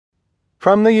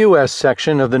From the U.S.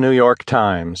 section of the New York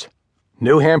Times.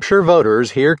 New Hampshire voters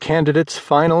hear candidates'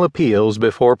 final appeals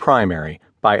before primary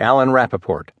by Alan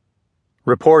Rappeport.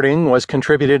 Reporting was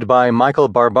contributed by Michael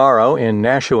Barbaro in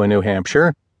Nashua, New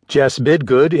Hampshire, Jess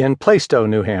Bidgood in Plaistow,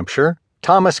 New Hampshire,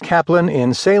 Thomas Kaplan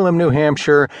in Salem, New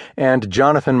Hampshire, and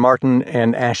Jonathan Martin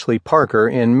and Ashley Parker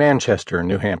in Manchester,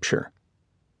 New Hampshire.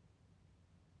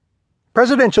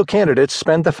 Presidential candidates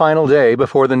spent the final day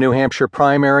before the New Hampshire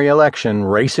primary election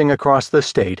racing across the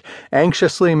state,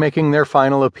 anxiously making their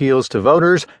final appeals to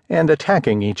voters and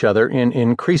attacking each other in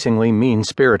increasingly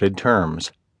mean-spirited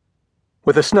terms.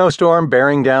 With a snowstorm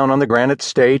bearing down on the Granite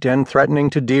State and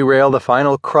threatening to derail the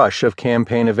final crush of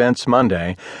campaign events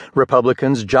Monday,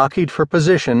 Republicans jockeyed for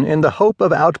position in the hope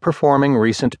of outperforming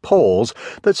recent polls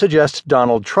that suggest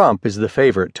Donald Trump is the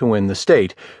favorite to win the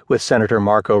state, with Senator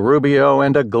Marco Rubio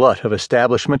and a glut of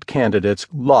establishment candidates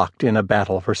locked in a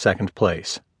battle for second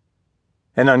place.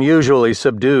 An unusually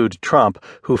subdued Trump,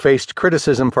 who faced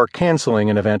criticism for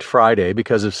canceling an event Friday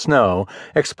because of snow,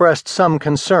 expressed some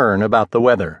concern about the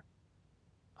weather.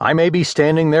 "I may be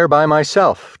standing there by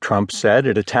myself," Trump said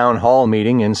at a town hall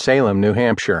meeting in Salem, New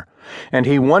Hampshire, and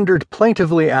he wondered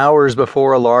plaintively hours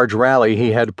before a large rally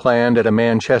he had planned at a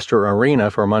Manchester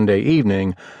arena for Monday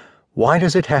evening, why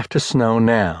does it have to snow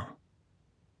now?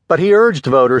 But he urged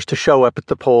voters to show up at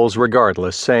the polls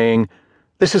regardless, saying,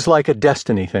 "This is like a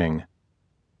destiny thing.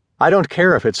 I don't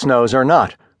care if it snows or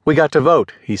not. We got to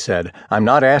vote," he said. "I'm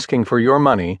not asking for your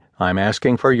money. I'm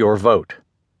asking for your vote."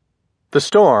 The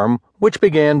storm, which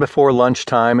began before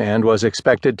lunchtime and was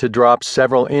expected to drop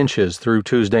several inches through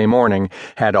Tuesday morning,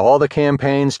 had all the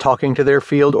campaigns talking to their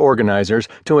field organizers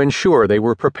to ensure they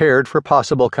were prepared for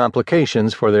possible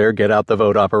complications for their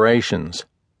get-out-the-vote operations.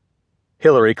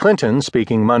 Hillary Clinton,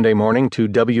 speaking Monday morning to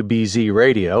WBZ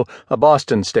Radio, a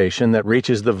Boston station that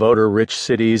reaches the voter-rich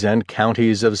cities and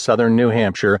counties of southern New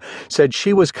Hampshire, said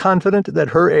she was confident that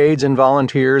her aides and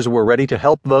volunteers were ready to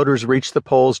help voters reach the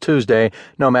polls Tuesday,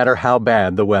 no matter how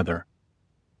bad the weather.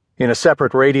 In a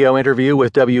separate radio interview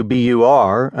with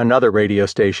WBUR, another radio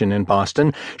station in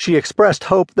Boston, she expressed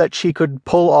hope that she could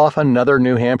pull off another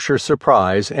New Hampshire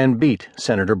surprise and beat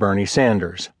Senator Bernie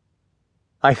Sanders.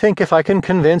 "I think if I can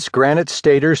convince Granite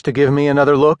Staters to give me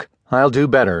another look, I'll do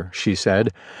better," she said.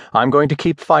 "I'm going to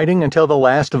keep fighting until the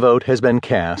last vote has been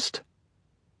cast."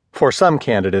 For some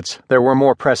candidates, there were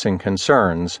more pressing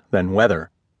concerns than weather.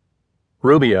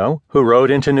 Rubio, who rode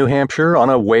into New Hampshire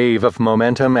on a wave of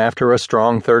momentum after a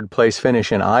strong third-place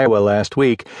finish in Iowa last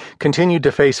week, continued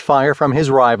to face fire from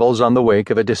his rivals on the wake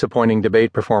of a disappointing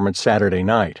debate performance Saturday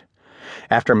night.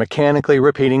 After mechanically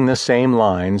repeating the same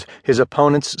lines, his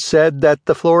opponents said that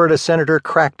the Florida senator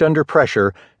cracked under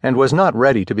pressure and was not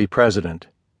ready to be president.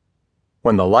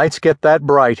 "When the lights get that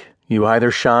bright, you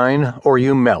either shine or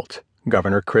you melt,"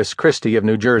 Governor Chris Christie of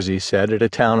New Jersey said at a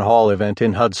town hall event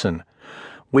in Hudson.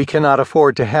 "We cannot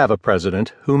afford to have a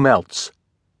president who melts."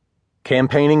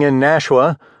 Campaigning in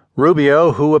Nashua,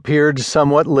 Rubio, who appeared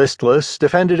somewhat listless,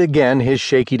 defended again his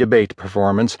shaky debate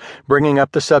performance, bringing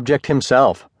up the subject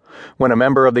himself. When a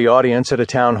member of the audience at a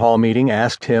town hall meeting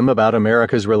asked him about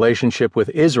America's relationship with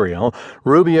Israel,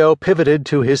 Rubio pivoted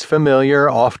to his familiar,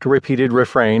 oft-repeated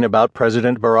refrain about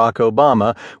President Barack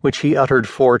Obama, which he uttered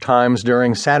 4 times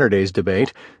during Saturday's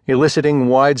debate, eliciting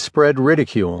widespread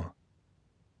ridicule.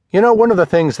 One of the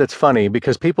things that's funny,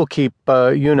 because people keep,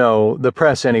 the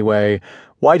press anyway,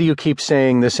 why do you keep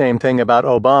saying the same thing about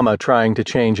Obama trying to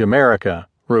change America?"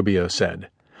 Rubio said.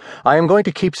 "I am going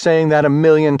to keep saying that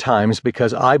 1,000,000 times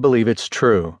because I believe it's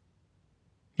true."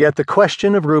 Yet the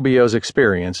question of Rubio's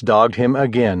experience dogged him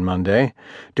again Monday.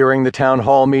 During the town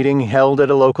hall meeting held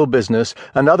at a local business,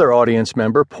 another audience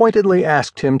member pointedly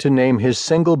asked him to name his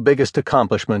single biggest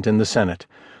accomplishment in the Senate,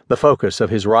 the focus of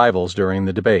his rivals during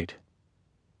the debate.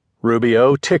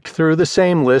 Rubio ticked through the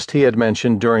same list he had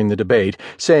mentioned during the debate,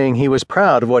 saying he was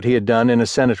proud of what he had done in a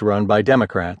Senate run by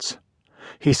Democrats.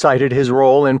 He cited his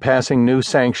role in passing new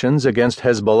sanctions against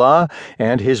Hezbollah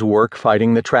and his work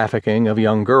fighting the trafficking of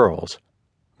young girls.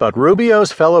 But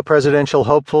Rubio's fellow presidential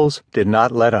hopefuls did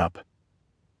not let up.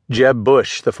 Jeb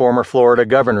Bush, the former Florida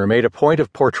governor, made a point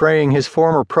of portraying his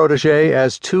former protege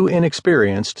as too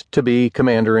inexperienced to be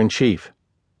commander-in-chief.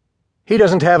 "He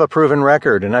doesn't have a proven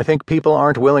record, and I think people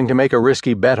aren't willing to make a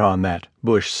risky bet on that,"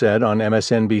 Bush said on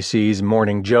MSNBC's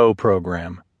Morning Joe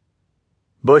program.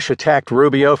 Bush attacked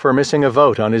Rubio for missing a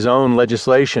vote on his own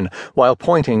legislation while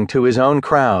pointing to his own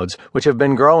crowds, which have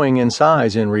been growing in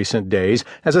size in recent days,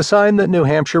 as a sign that New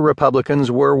Hampshire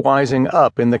Republicans were wising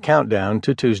up in the countdown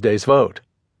to Tuesday's vote.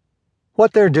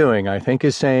 What they're doing, I think,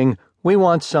 is saying, we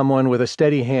want someone with a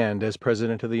steady hand as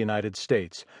President of the United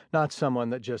States, not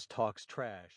someone that just talks trash.